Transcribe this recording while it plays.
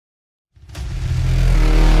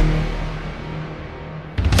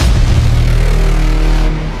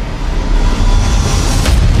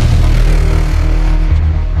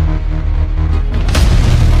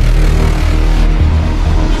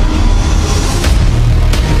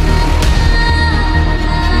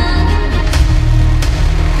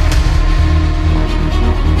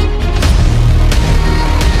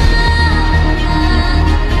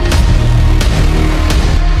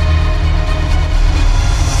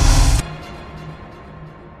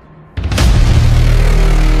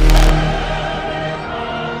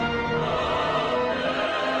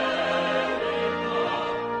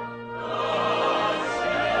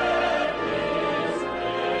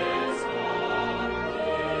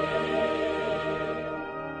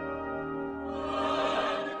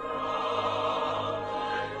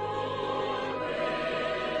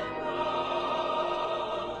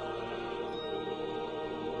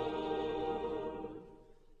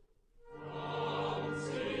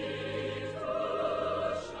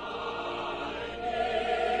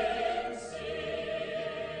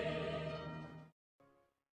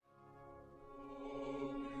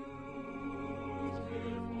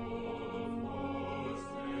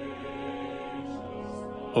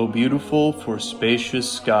O beautiful for spacious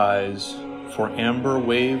skies, for amber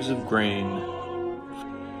waves of grain,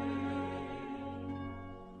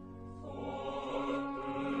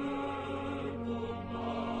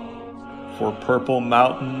 for purple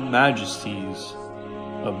mountain majesties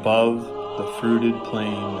above the fruited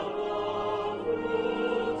plain.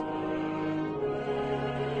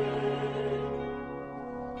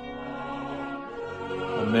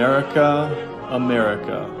 America,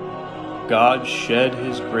 America, God shed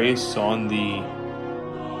his grace on thee.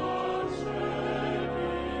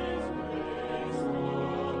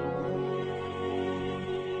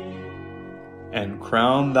 And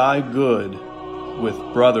crown thy good with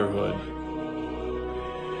brotherhood.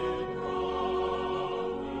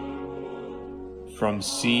 From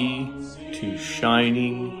sea to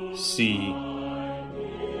shining sea.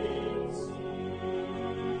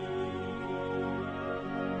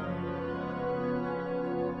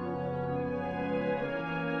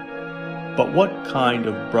 But what kind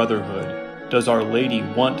of brotherhood does Our Lady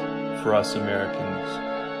want for us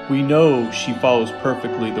Americans? We know she follows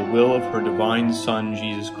perfectly the will of her divine Son,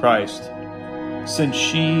 Jesus Christ. Since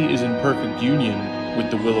she is in perfect union with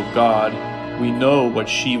the will of God, we know what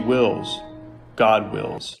she wills, God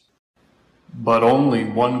wills. But only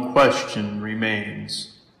one question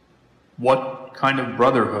remains. What kind of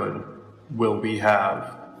brotherhood will we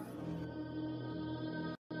have?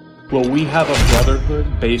 Will we have a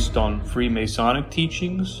brotherhood based on Freemasonic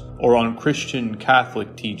teachings or on Christian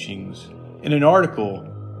Catholic teachings? In an article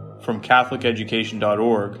from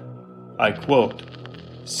CatholicEducation.org, I quote,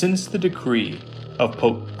 "Since the decree of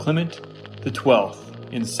Pope Clement XII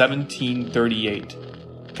in 1738,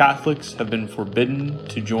 Catholics have been forbidden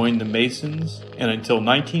to join the Masons and until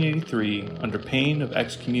 1983 under pain of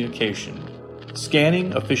excommunication.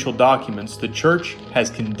 Scanning official documents, the Church has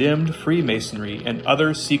condemned Freemasonry and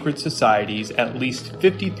other secret societies at least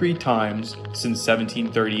 53 times since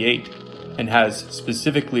 1738, and has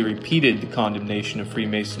specifically repeated the condemnation of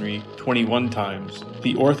Freemasonry 21 times.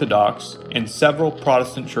 The Orthodox and several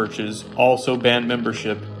Protestant churches also banned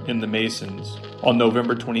membership in the Masons. On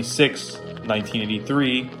November 26,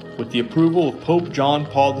 1983, with the approval of Pope John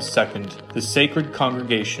Paul II, the Sacred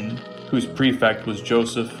Congregation, whose prefect was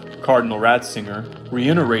Joseph Cardinal Ratzinger,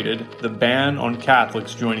 reiterated the ban on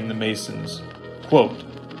Catholics joining the Masons. Quote,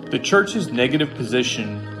 "The Church's negative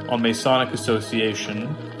position on Masonic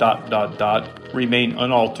association ... remain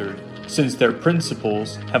unaltered, since their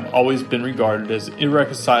principles have always been regarded as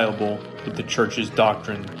irreconcilable with the Church's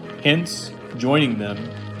doctrine. Hence, joining them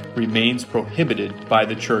remains prohibited by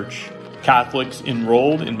the Church. Catholics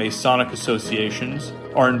enrolled in Masonic associations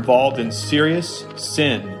are involved in serious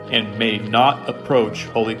sin and may not approach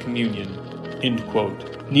Holy Communion." End quote.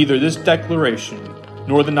 Neither this declaration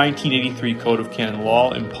nor the 1983 Code of Canon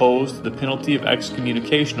Law imposed the penalty of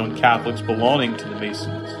excommunication on Catholics belonging to the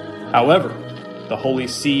Masons. However, the Holy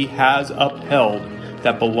See has upheld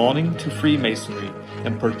that belonging to Freemasonry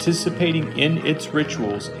and participating in its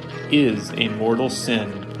rituals is a mortal sin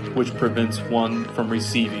which prevents one from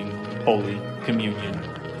receiving Holy Communion.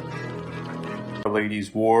 Our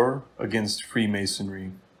Lady's War against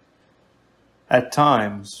Freemasonry. At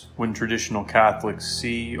times, when traditional Catholics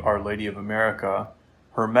see Our Lady of America,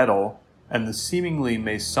 her medal, and the seemingly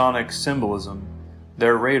Masonic symbolism,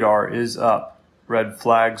 their radar is up, red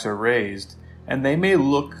flags are raised, and they may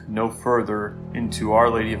look no further into Our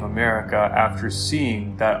Lady of America after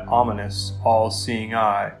seeing that ominous, all-seeing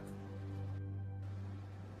eye.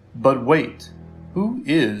 But wait, who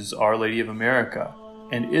is Our Lady of America,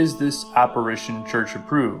 and is this apparition church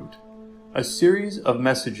approved? A series of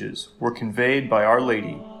messages were conveyed by Our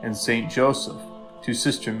Lady and Saint Joseph to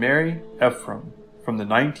Sister Mary Ephraim from the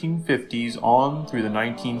 1950s on through the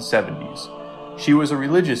 1970s. She was a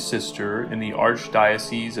religious sister in the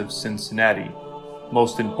Archdiocese of Cincinnati.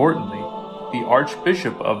 Most importantly, the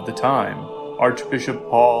Archbishop of the time, Archbishop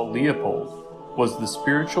Paul Leopold, was the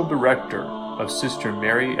spiritual director of Sister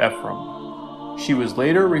Mary Ephraim. She was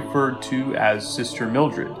later referred to as Sister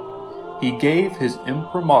Mildred. He gave his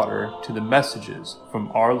imprimatur to the messages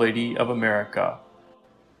from Our Lady of America.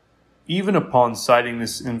 Even upon citing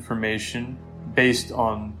this information, based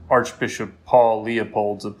on Archbishop Paul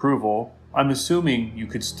Leopold's approval, I'm assuming you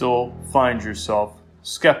could still find yourself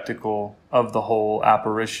skeptical of the whole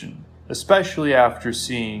apparition, especially after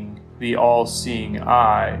seeing the all-seeing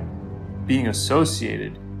eye being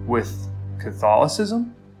associated with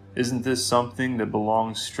Catholicism? Isn't this something that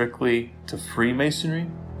belongs strictly to Freemasonry?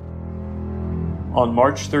 On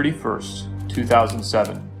March 31st,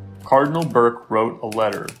 2007, Cardinal Burke wrote a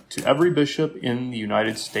letter to every bishop in the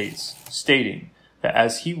United States stating that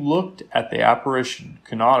as he looked at the apparition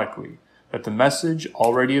canonically, that the message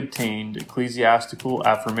already obtained ecclesiastical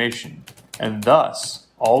affirmation, and thus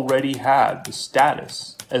already had the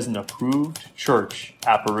status as an approved church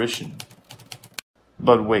apparition.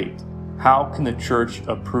 But wait, how can the church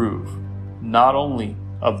approve not only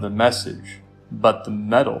of the message, but the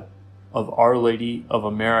medal of Our Lady of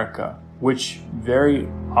America, which very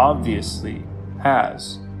obviously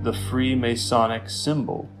has the Freemasonic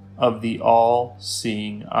symbol of the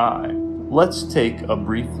all-seeing eye? Let's take a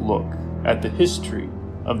brief look at the history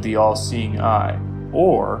of the all-seeing eye,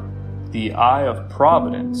 or the Eye of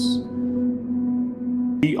Providence.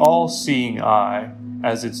 The all-seeing eye,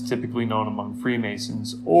 as it's typically known among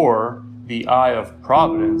Freemasons, or the Eye of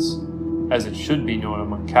Providence, as it should be known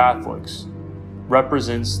among Catholics,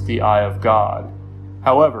 represents the eye of God.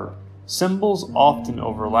 However, symbols often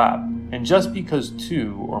overlap, and just because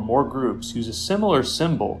two or more groups use a similar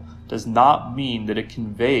symbol does not mean that it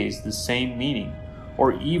conveys the same meaning,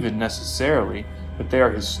 or even necessarily that they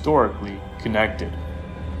are historically connected.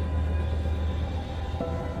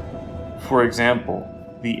 For example,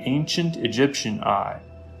 the ancient Egyptian eye,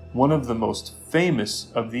 one of the most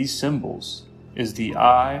famous of these symbols, is the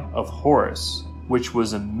Eye of Horus, which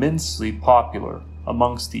was immensely popular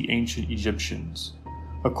amongst the ancient Egyptians.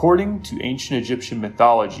 According to ancient Egyptian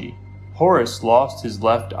mythology, Horus lost his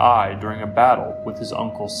left eye during a battle with his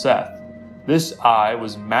uncle Seth. This eye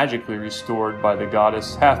was magically restored by the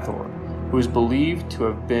goddess Hathor, who is believed to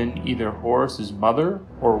have been either Horus's mother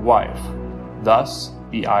or wife. Thus,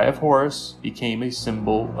 the Eye of Horus became a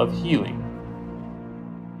symbol of healing.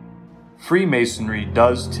 Freemasonry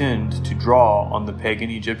does tend to draw on the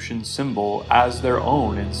pagan Egyptian symbol as their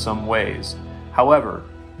own in some ways. However,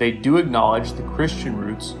 they do acknowledge the Christian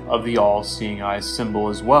roots of the all-seeing eye symbol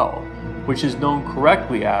as well, which is known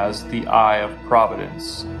correctly as the Eye of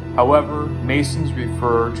Providence. However, Masons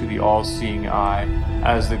refer to the all-seeing eye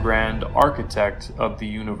as the grand architect of the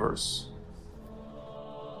universe.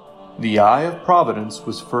 The Eye of Providence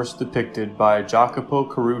was first depicted by Jacopo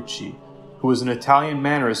Carucci, who was an Italian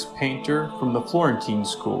Mannerist painter from the Florentine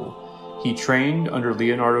school. He trained under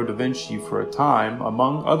Leonardo da Vinci for a time,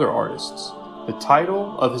 among other artists. The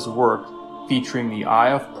title of his work, featuring the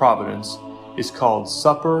Eye of Providence, is called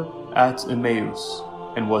Supper at Emmaus,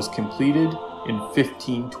 and was completed in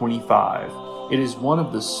 1525. It is one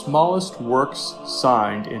of the smallest works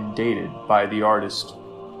signed and dated by the artist.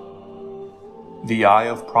 The Eye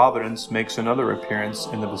of Providence makes another appearance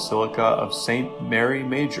in the Basilica of St. Mary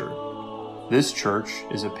Major. This church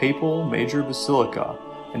is a papal major basilica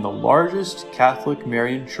and the largest Catholic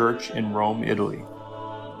Marian church in Rome, Italy.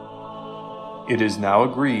 It is now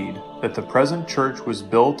agreed that the present church was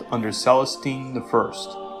built under Celestine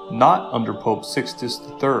I, not under Pope Sixtus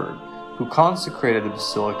III, who consecrated the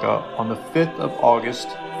basilica on the 5th of August,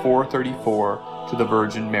 434, to the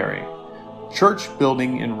Virgin Mary. Church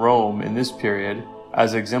building in Rome in this period,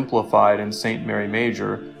 as exemplified in St. Mary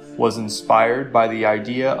Major, was inspired by the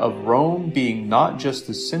idea of Rome being not just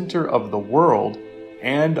the center of the world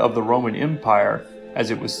and of the Roman Empire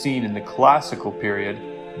as it was seen in the classical period,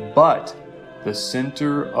 but the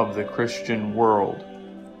center of the Christian world.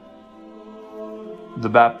 The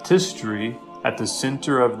baptistry at the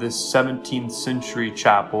center of this 17th century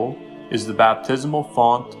chapel is the baptismal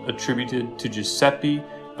font attributed to Giuseppe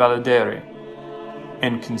Valladere,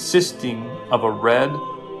 and consisting of a red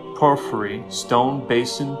porphyry stone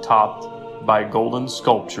basin topped by golden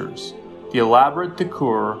sculptures. The elaborate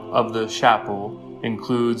decor of the chapel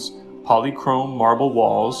includes polychrome marble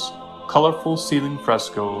walls, colorful ceiling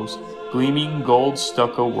frescoes, gleaming gold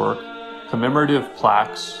stucco work, commemorative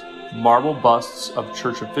plaques, marble busts of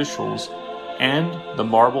church officials, and the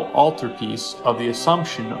marble altarpiece of the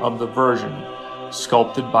Assumption of the Virgin,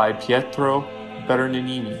 sculpted by Pietro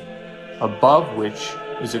Bernardini, above which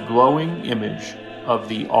is a glowing image of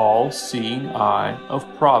the all-seeing Eye of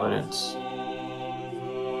Providence.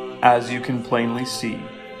 As you can plainly see,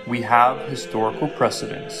 we have historical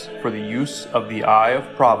precedents for the use of the Eye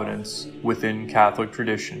of Providence within Catholic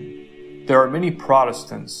tradition. There are many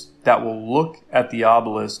Protestants that will look at the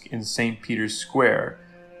obelisk in St. Peter's Square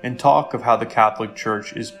and talk of how the Catholic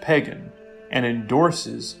Church is pagan and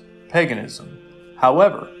endorses paganism.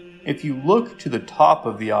 However, if you look to the top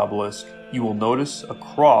of the obelisk, you will notice a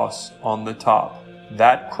cross on the top.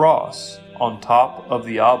 That cross on top of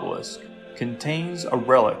the obelisk contains a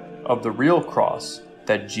relic of the real cross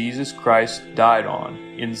that Jesus Christ died on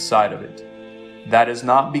inside of it. That is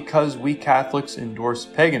not because we Catholics endorse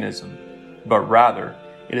paganism, but rather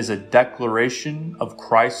it is a declaration of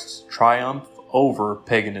Christ's triumph over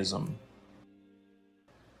paganism.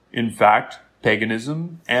 In fact,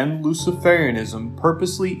 paganism and Luciferianism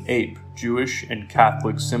purposely ape Jewish and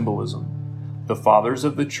Catholic symbolism. The fathers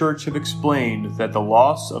of the Church have explained that the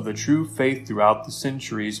loss of the true faith throughout the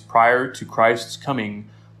centuries prior to Christ's coming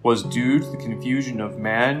was due to the confusion of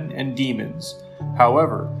man and demons.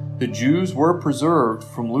 However, the Jews were preserved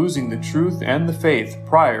from losing the truth and the faith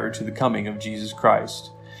prior to the coming of Jesus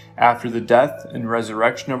Christ. After the death and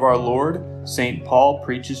resurrection of our Lord, St. Paul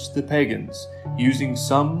preaches to the pagans, using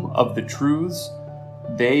some of the truths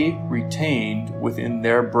they retained within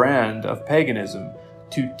their brand of paganism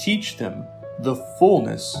to teach them the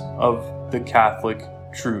fullness of the Catholic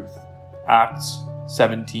truth. Acts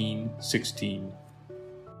 17:16.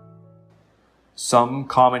 Some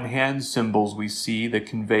common hand symbols we see that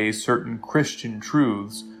convey certain Christian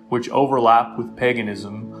truths which overlap with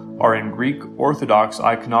paganism are in Greek Orthodox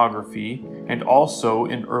iconography and also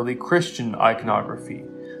in early Christian iconography.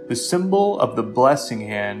 The symbol of the blessing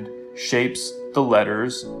hand shapes the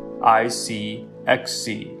letters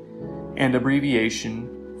ICXC, an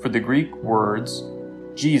abbreviation for the Greek words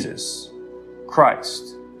Jesus,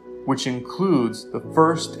 Christ, which includes the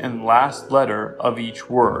first and last letter of each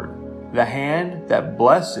word. The hand that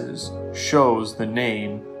blesses shows the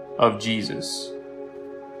name of Jesus.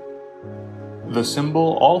 The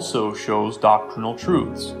symbol also shows doctrinal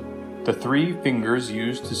truths. The three fingers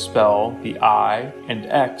used to spell the I and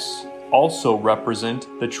X also represent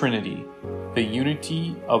the Trinity, the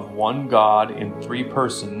unity of one God in three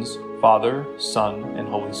persons, Father, Son, and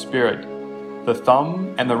Holy Spirit. The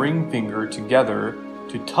thumb and the ring finger together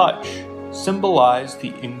to touch symbolize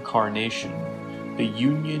the Incarnation, the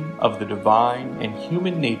union of the divine and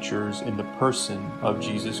human natures in the person of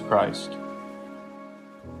Jesus Christ.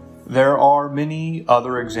 There are many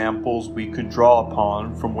other examples we could draw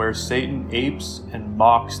upon from where Satan apes and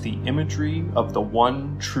mocks the imagery of the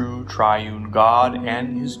one true triune God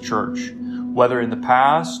and His Church, whether in the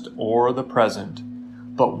past or the present.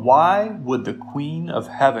 But why would the Queen of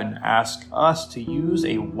Heaven ask us to use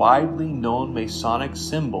a widely known Masonic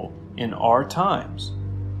symbol in our times?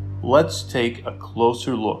 Let's take a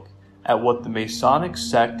closer look at what the Masonic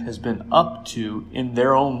sect has been up to in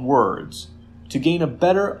their own words, to gain a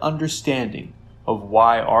better understanding of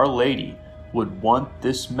why Our Lady would want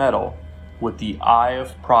this medal with the Eye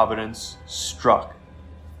of Providence struck.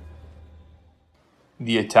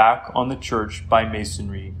 The attack on the Church by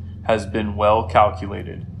Masonry has been well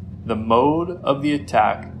calculated. The mode of the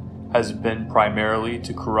attack has been primarily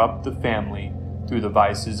to corrupt the family through the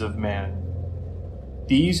vices of man.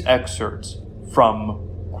 These excerpts from,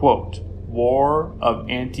 quote, War of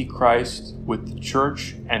Antichrist with the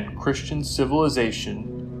Church and Christian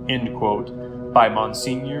Civilization, end quote, by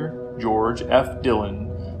Monsignor George F. Dillon,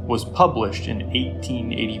 was published in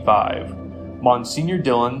 1885. Monsignor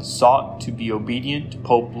Dillon sought to be obedient to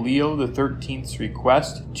Pope Leo XIII's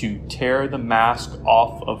request to tear the mask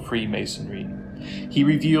off of Freemasonry. He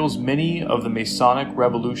reveals many of the Masonic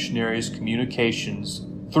revolutionaries' communications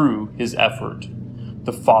through his effort.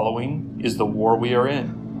 The following is the war we are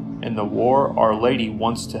in, and the war Our Lady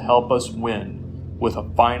wants to help us win, with a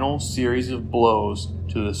final series of blows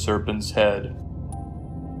to the serpent's head.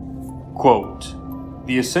 Quote,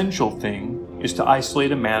 the essential thing is to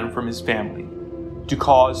isolate a man from his family, to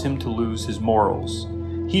cause him to lose his morals.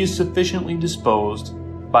 He is sufficiently disposed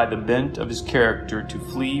by the bent of his character to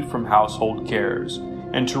flee from household cares,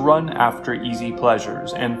 and to run after easy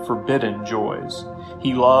pleasures and forbidden joys.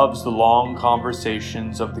 He loves the long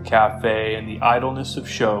conversations of the cafe and the idleness of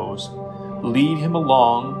shows. Lead him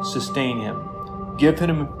along, sustain him, give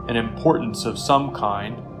him an importance of some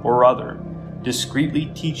kind or other,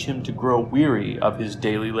 discreetly teach him to grow weary of his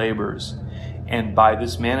daily labors, and by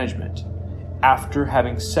this management, after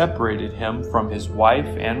having separated him from his wife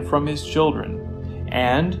and from his children,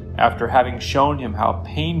 and after having shown him how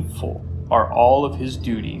painful are all of his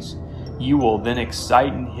duties, you will then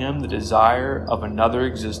excite in him the desire of another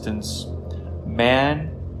existence.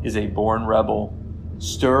 Man is a born rebel.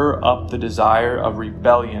 Stir up the desire of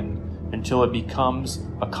rebellion until it becomes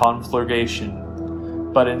a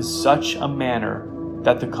conflagration, but in such a manner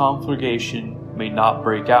that the conflagration may not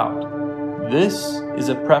break out. This is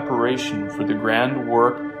a preparation for the grand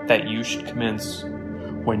work that you should commence,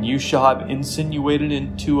 when you shall have insinuated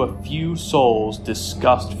into a few souls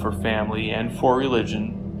disgust for family and for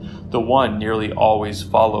religion. The one nearly always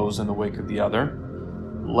follows in the wake of the other.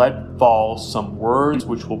 Let fall some words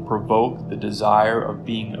which will provoke the desire of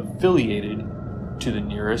being affiliated to the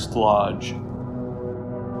nearest lodge.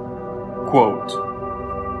 Quote,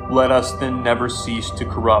 let us then never cease to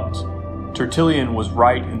corrupt. Tertullian was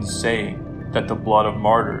right in saying that the blood of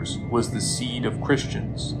martyrs was the seed of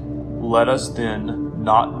Christians. Let us then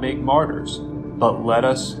not make martyrs, but let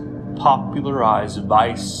us popularize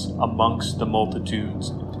vice amongst the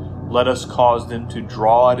multitudes. let us cause them to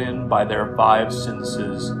draw it in by their five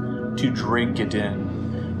senses, to drink it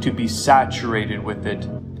in, to be saturated with it,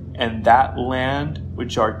 and that land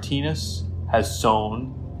which Artinus has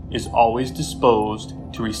sown is always disposed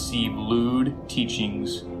to receive lewd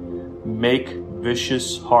teachings. Make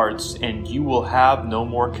vicious hearts, and you will have no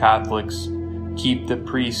more Catholics. Keep the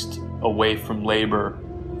priest away from labor,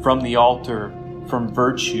 from the altar, from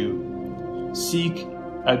virtue. Seek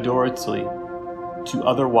adorately to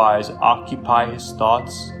otherwise occupy his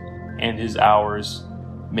thoughts and his hours.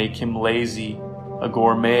 Make him lazy, a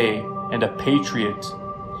gourmet, and a patriot.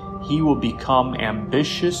 He will become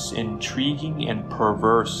ambitious, intriguing, and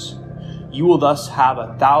perverse. You will thus have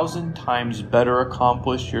 1,000 times better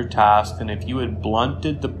accomplished your task than if you had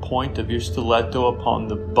blunted the point of your stiletto upon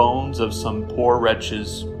the bones of some poor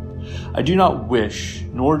wretches. I do not wish,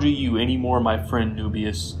 nor do you any more, my friend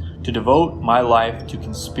Nubius, to devote my life to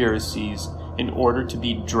conspiracies in order to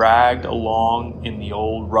be dragged along in the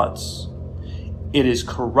old ruts. It is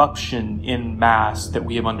corruption in mass that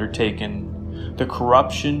we have undertaken, the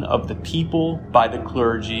corruption of the people by the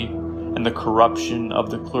clergy, and the corruption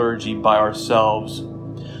of the clergy by ourselves,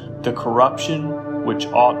 the corruption which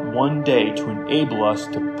ought one day to enable us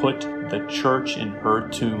to put the church in her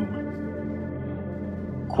tomb.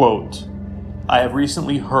 Quote, I have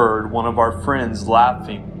recently heard one of our friends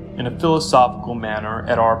laughing in a philosophical manner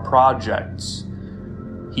at our projects.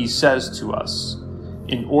 He says to us,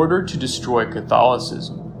 in order to destroy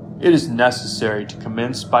Catholicism, it is necessary to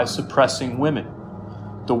commence by suppressing women.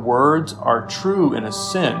 The words are true in a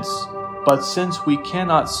sense, but since we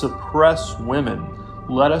cannot suppress women,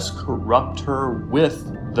 let us corrupt her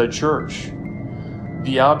with the church.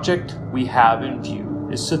 The object we have in view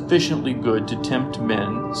is sufficiently good to tempt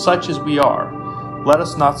men, such as we are. Let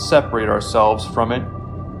us not separate ourselves from it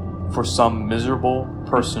for some miserable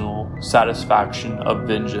personal satisfaction of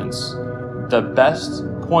vengeance. The best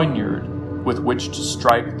poniard with which to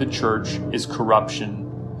strike the church is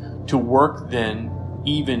corruption, to work then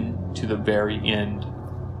even to the very end.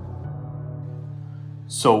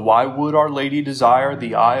 So why would Our Lady desire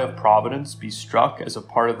the eye of Providence be struck as a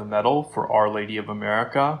part of the medal for Our Lady of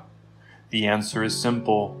America? The answer is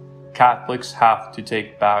simple. Catholics have to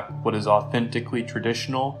take back what is authentically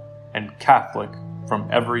traditional and Catholic from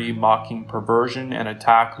every mocking perversion and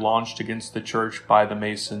attack launched against the Church by the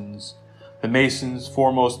Masons. The Masons'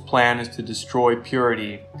 foremost plan is to destroy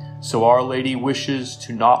purity, so Our Lady wishes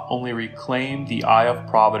to not only reclaim the eye of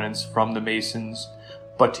Providence from the Masons,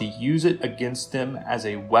 but to use it against them as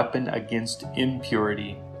a weapon against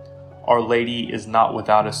impurity. Our Lady is not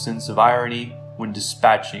without a sense of irony when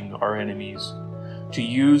dispatching our enemies. To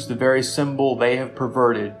use the very symbol they have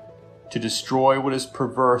perverted, to destroy what is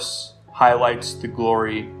perverse, highlights the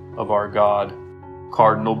glory of our God.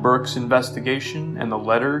 Cardinal Burke's investigation and the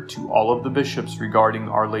letter to all of the bishops regarding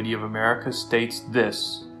Our Lady of America states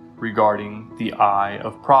this regarding the eye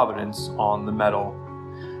of Providence on the medal.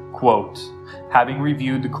 Quote, having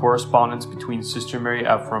reviewed the correspondence between Sister Mary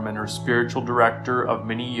Ephraim and her spiritual director of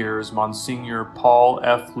many years, Monsignor Paul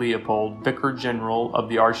F. Leopold, Vicar General of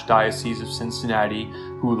the Archdiocese of Cincinnati,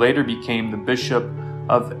 who later became the Bishop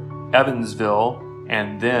of Evansville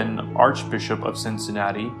and then Archbishop of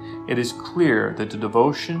Cincinnati, it is clear that the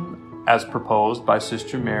devotion as proposed by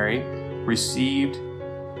Sister Mary received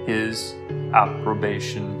his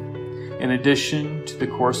approbation. In addition to the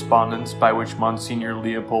correspondence by which Monsignor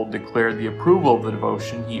Leopold declared the approval of the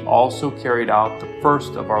devotion, he also carried out the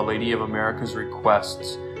first of Our Lady of America's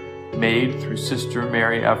requests made through Sister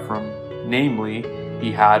Mary Ephraim, namely,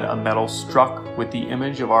 he had a medal struck with the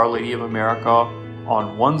image of Our Lady of America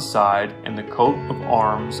on one side and the coat of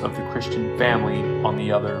arms of the Christian family on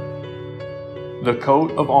the other. The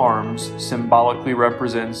coat of arms symbolically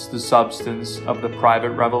represents the substance of the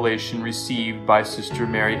private revelation received by Sister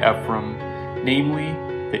Mary Ephraim, namely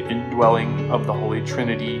the indwelling of the Holy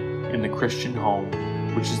Trinity in the Christian home,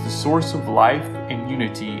 which is the source of life and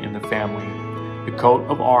unity in the family. The coat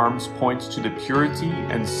of arms points to the purity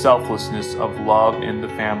and selflessness of love in the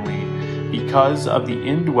family, because of the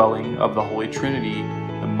indwelling of the Holy Trinity,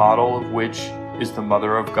 the model of which is the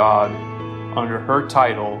Mother of God, under her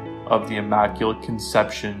title of the Immaculate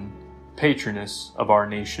Conception, patroness of our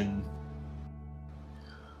nation.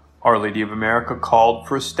 Our Lady of America called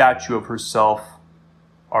for a statue of herself,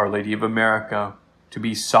 Our Lady of America, to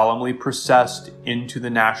be solemnly processed into the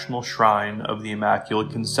national shrine of the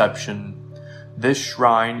Immaculate Conception. This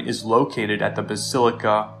shrine is located at the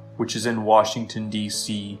Basilica, which is in Washington,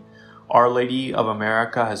 D.C. Our Lady of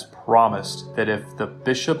America has promised that if the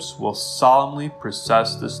bishops will solemnly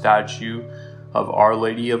process the statue, of Our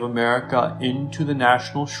Lady of America into the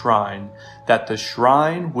National Shrine, that the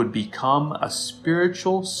shrine would become a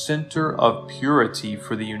spiritual center of purity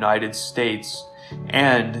for the United States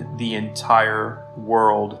and the entire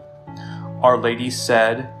world. Our Lady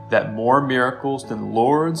said that more miracles than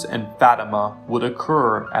Lourdes and Fatima would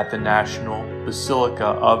occur at the National Basilica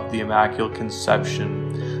of the Immaculate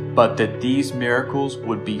Conception, but that these miracles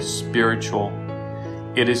would be spiritual.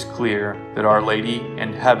 It is clear that Our Lady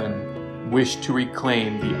in heaven wished to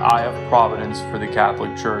reclaim the eye of providence for the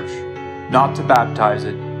Catholic Church, not to baptize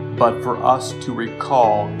it, but for us to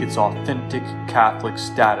recall its authentic Catholic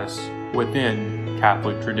status within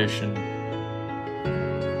Catholic tradition.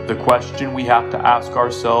 The question we have to ask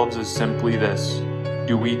ourselves is simply this: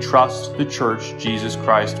 do we trust the Church Jesus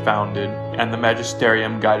Christ founded and the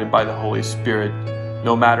magisterium guided by the Holy Spirit,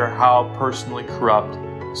 no matter how personally corrupt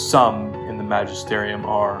some in the magisterium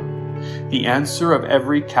are? The answer of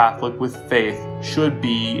every Catholic with faith should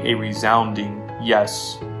be a resounding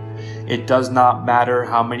yes. It does not matter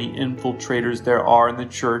how many infiltrators there are in the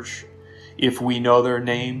Church, if we know their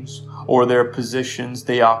names or their positions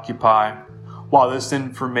they occupy. While this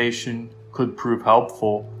information could prove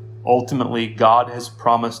helpful, ultimately God has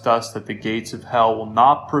promised us that the gates of hell will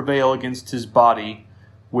not prevail against His body,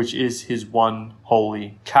 which is His one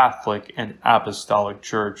holy, Catholic, and Apostolic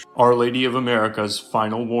Church. Our Lady of America's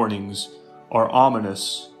final warnings are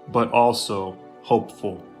ominous, but also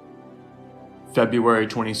hopeful. February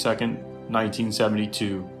 22nd,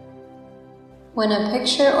 1972. When a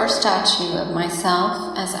picture or statue of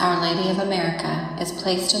myself as Our Lady of America is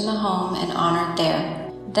placed in the home and honored there,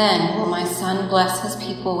 then will my Son bless His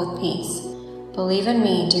people with peace. Believe in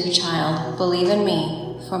me, dear child, believe in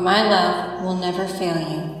me, for my love will never fail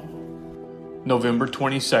you. November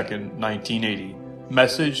 22nd, 1980.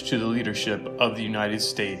 Message to the leadership of the United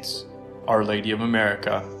States. Our Lady of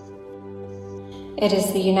America. It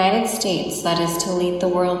is the United States that is to lead the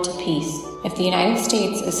world to peace. If the United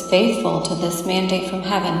States is faithful to this mandate from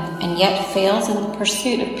heaven and yet fails in the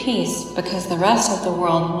pursuit of peace because the rest of the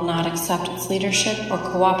world will not accept its leadership or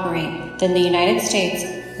cooperate, then the United States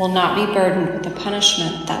will not be burdened with the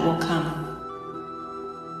punishment that will come.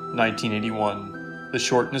 1981. The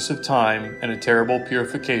shortness of time and a terrible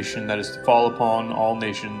purification that is to fall upon all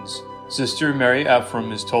nations. Sister Mary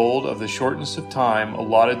Ephraim is told of the shortness of time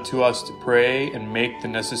allotted to us to pray and make the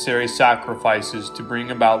necessary sacrifices to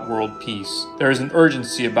bring about world peace. There is an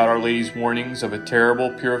urgency about Our Lady's warnings of a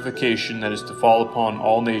terrible purification that is to fall upon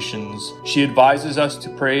all nations. She advises us to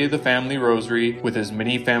pray the family rosary with as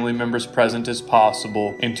many family members present as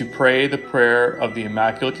possible, and to pray the prayer of the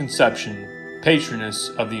Immaculate Conception, patroness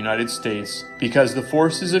of the United States, because the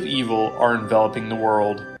forces of evil are enveloping the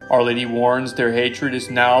world. Our Lady warns their hatred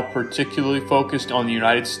is now particularly focused on the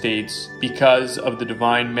United States because of the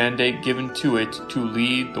divine mandate given to it to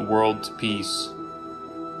lead the world to peace.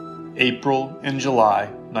 April and July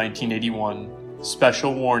 1981.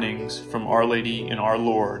 Special warnings from Our Lady and Our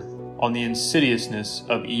Lord on the insidiousness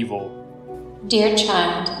of evil. Dear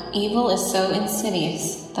child, evil is so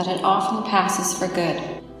insidious that it often passes for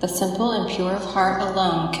good. The simple and pure of heart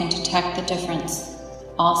alone can detect the difference.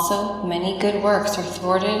 Also, many good works are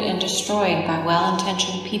thwarted and destroyed by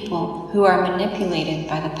well-intentioned people who are manipulated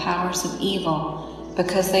by the powers of evil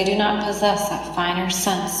because they do not possess that finer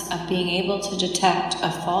sense of being able to detect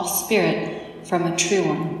a false spirit from a true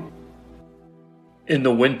one. In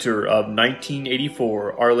the winter of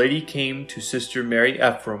 1984, Our Lady came to Sister Mary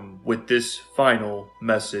Ephraim with this final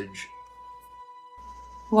message.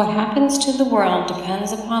 What happens to the world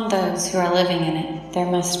depends upon those who are living in it. There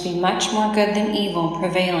must be much more good than evil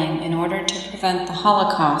prevailing in order to prevent the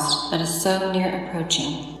Holocaust that is so near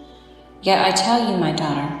approaching. Yet I tell you, my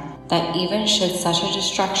daughter, that even should such a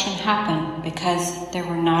destruction happen because there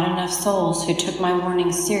were not enough souls who took my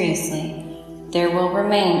warnings seriously, there will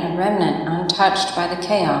remain a remnant untouched by the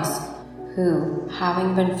chaos, who,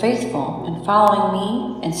 having been faithful in following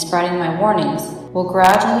me and spreading my warnings, will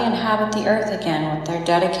gradually inhabit the earth again with their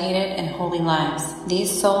dedicated and holy lives.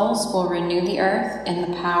 These souls will renew the earth in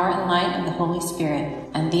the power and light of the Holy Spirit,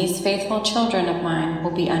 and these faithful children of mine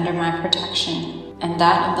will be under my protection, and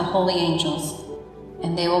that of the holy angels,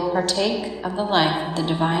 and they will partake of the life of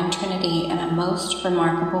the Divine Trinity in a most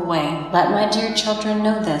remarkable way. Let my dear children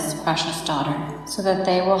know this, precious daughter, so that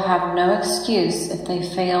they will have no excuse if they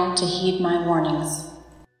fail to heed my warnings.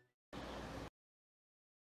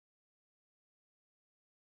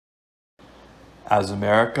 As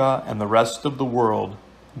America and the rest of the world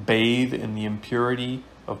bathe in the impurity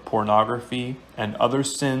of pornography and other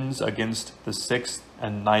sins against the 6th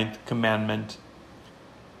and 9th commandment,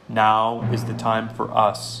 now is the time for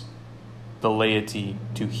us the laity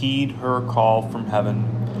to heed her call from heaven.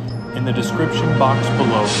 In the description box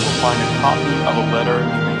below, you will find a copy of a letter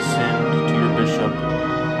you may send to your bishop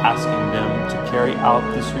asking them to carry out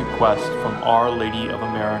this request from Our Lady of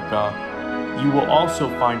America. You will also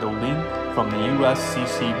find a link from the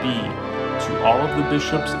USCCB to all of the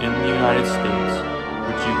bishops in the United States,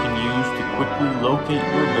 which you can use to quickly locate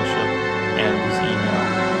your bishop and his email.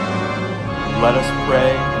 Let us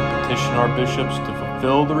pray and petition our bishops to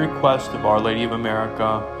fulfill the request of Our Lady of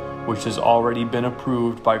America, which has already been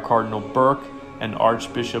approved by Cardinal Burke and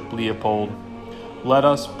Archbishop Leopold. Let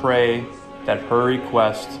us pray that her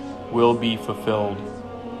request will be fulfilled.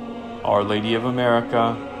 Our Lady of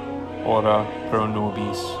America, ora pro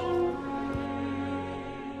nobis.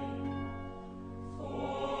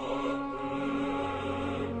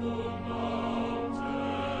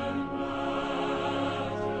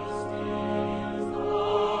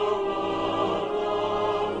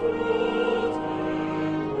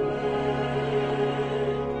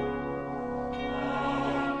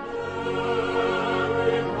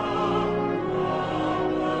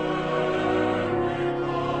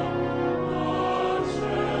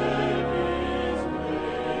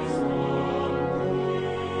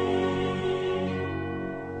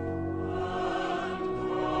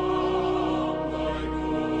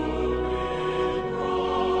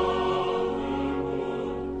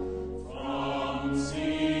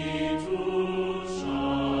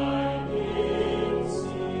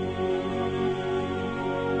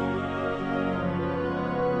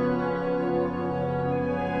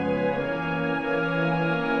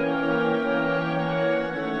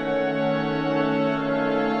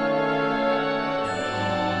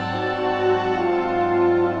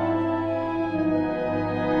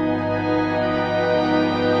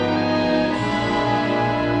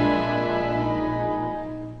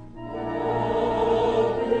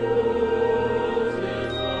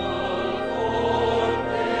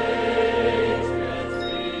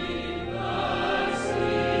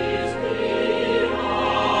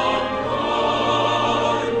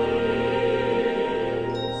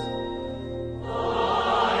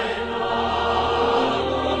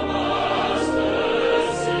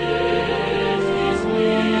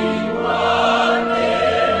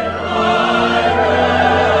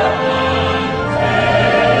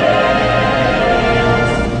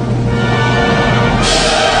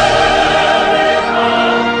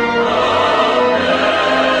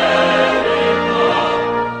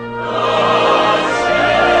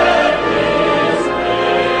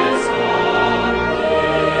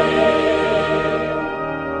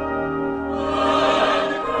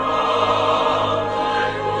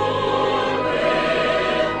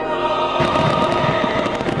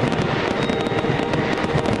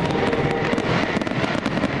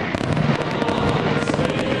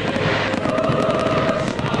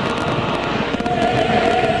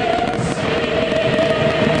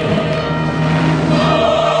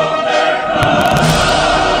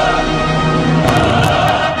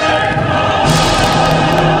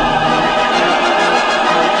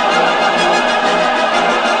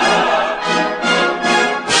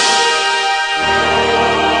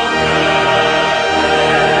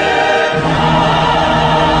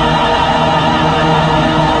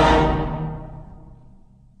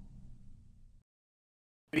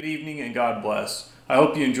 Good evening and God bless. I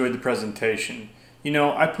hope you enjoyed the presentation. You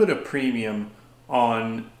know, I put a premium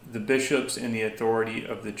on the bishops and the authority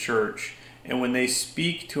of the church, and when they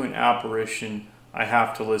speak to an apparition, I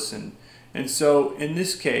have to listen. And so in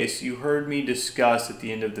this case, you heard me discuss at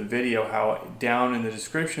the end of the video how down in the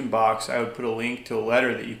description box I would put a link to a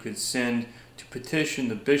letter that you could send to petition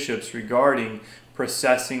the bishops regarding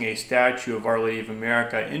processing a statue of Our Lady of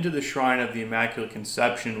America into the Shrine of the Immaculate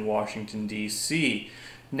Conception in Washington, D.C.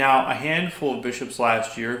 Now, a handful of bishops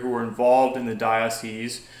last year who were involved in the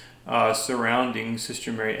diocese surrounding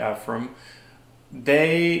Sister Mary Ephraim,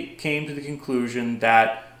 they came to the conclusion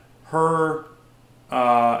that her,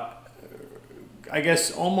 I guess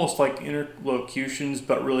almost like interlocutions,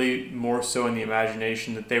 but really more so in the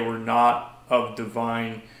imagination, that they were not of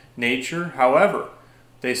divine nature. However,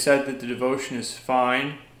 they said that the devotion is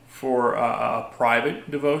fine for a private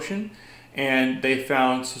devotion, and they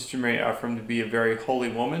found Sister Mary Ephraim to be a very holy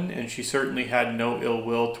woman, and she certainly had no ill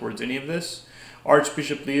will towards any of this.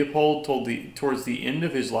 Archbishop Leopold towards the end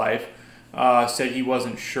of his life said he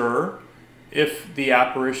wasn't sure if the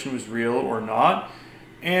apparition was real or not,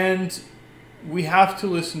 and we have to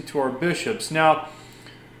listen to our bishops. Now,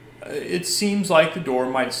 it seems like the door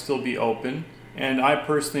might still be open, and I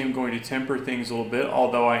personally am going to temper things a little bit,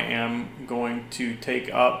 although I am going to take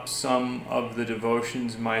up some of the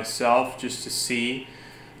devotions myself just to see.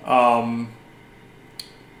 I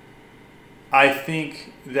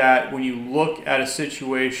think that when you look at a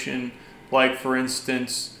situation like, for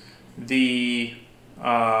instance, the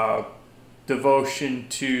devotion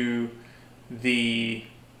to the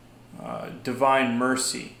divine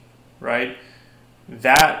mercy, right?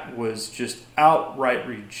 That was just outright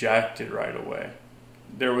rejected right away.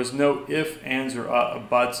 There was no ifs, ands, or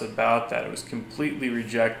buts about that. It was completely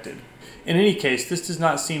rejected. In any case, this does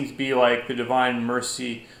not seem to be like the divine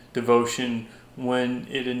mercy devotion when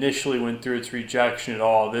it initially went through its rejection at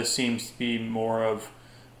all. This seems to be more of,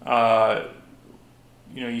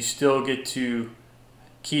 you still get to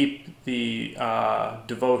keep the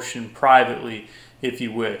devotion privately if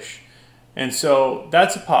you wish. And so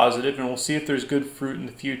that's a positive, and we'll see if there's good fruit in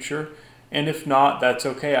the future. And if not, that's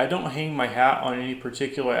okay. I don't hang my hat on any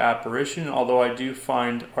particular apparition, although I do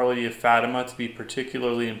find Our Lady of Fatima to be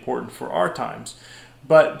particularly important for our times.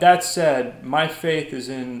 But that said, my faith is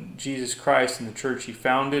in Jesus Christ and the church he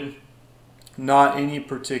founded, not any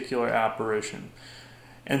particular apparition.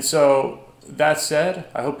 And so, that said,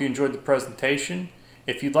 I hope you enjoyed the presentation.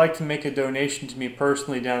 If you'd like to make a donation to me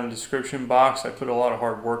personally, down in the description box, I put a lot of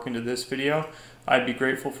hard work into this video. I'd be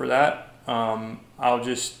grateful for that. I'll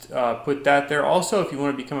just put that there. Also, if you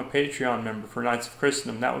want to become a Patreon member for Knights of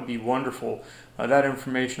Christendom, that would be wonderful. That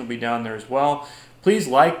information will be down there as well. Please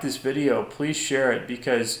like this video. Please share it,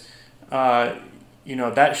 because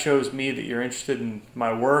that shows me that you're interested in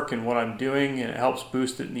my work and what I'm doing, and it helps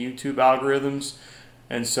boost it in the YouTube algorithms,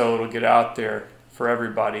 and so it'll get out there for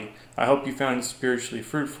everybody. I hope you found it spiritually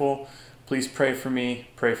fruitful. Please pray for me,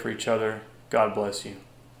 pray for each other. God bless you.